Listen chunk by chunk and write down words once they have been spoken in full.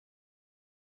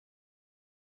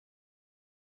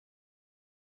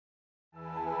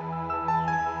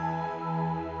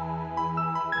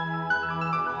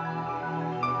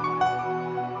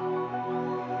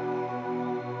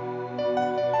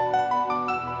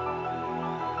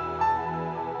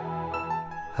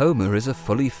HOMER is a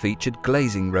fully featured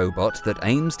glazing robot that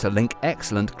aims to link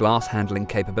excellent glass handling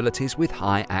capabilities with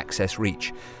high access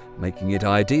reach, making it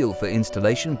ideal for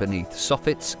installation beneath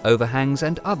soffits, overhangs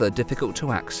and other difficult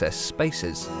to access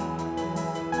spaces.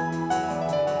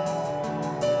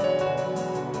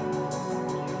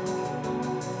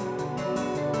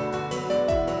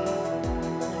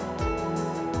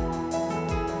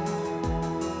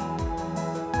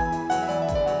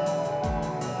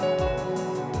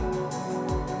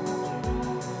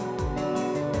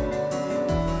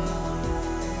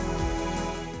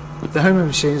 The HOMER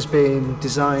machine has been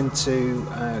designed to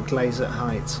glaze at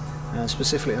height,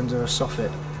 specifically under a soffit,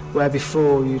 where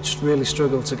before you'd really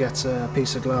struggle to get a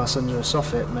piece of glass under a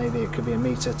soffit. Maybe it could be a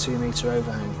metre, 2 metre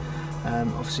overhang.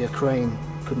 Obviously a crane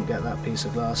couldn't get that piece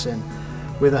of glass in.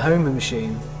 With a HOMER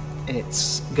machine,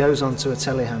 it goes onto a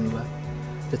telehandler.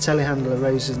 The telehandler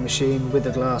raises the machine with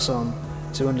the glass on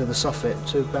to under the soffit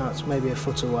to about maybe a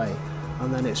foot away,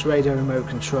 and then it's radio remote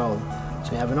control.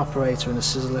 So you have an operator and a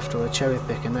scissor lift or a cherry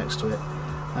picker next to it,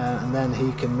 and then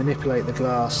he can manipulate the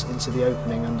glass into the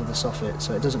opening under the soffit.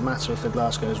 So it doesn't matter if the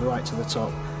glass goes right to the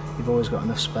top, you've always got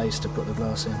enough space to put the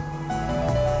glass in.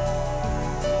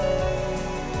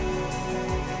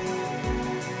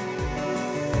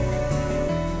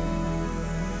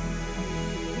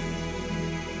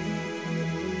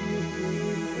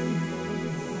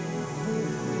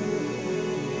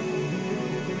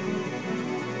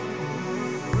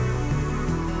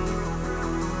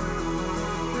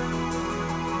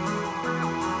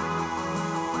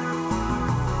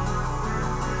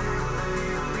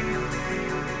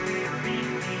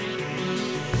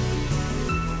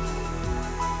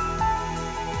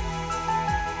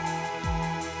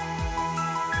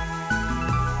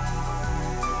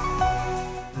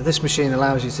 This machine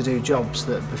allows you to do jobs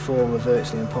that before were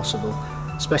virtually impossible,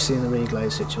 especially in the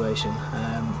reglaze situation.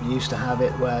 You used to have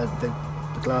it where the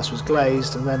glass was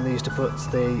glazed and then they used to put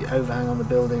the overhang on the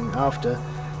building after,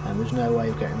 and there was no way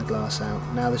of getting the glass out.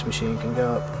 Now this machine can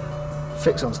go up,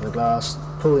 fix onto the glass,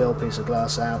 pull the old piece of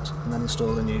glass out and then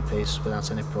install the new piece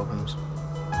without any problems.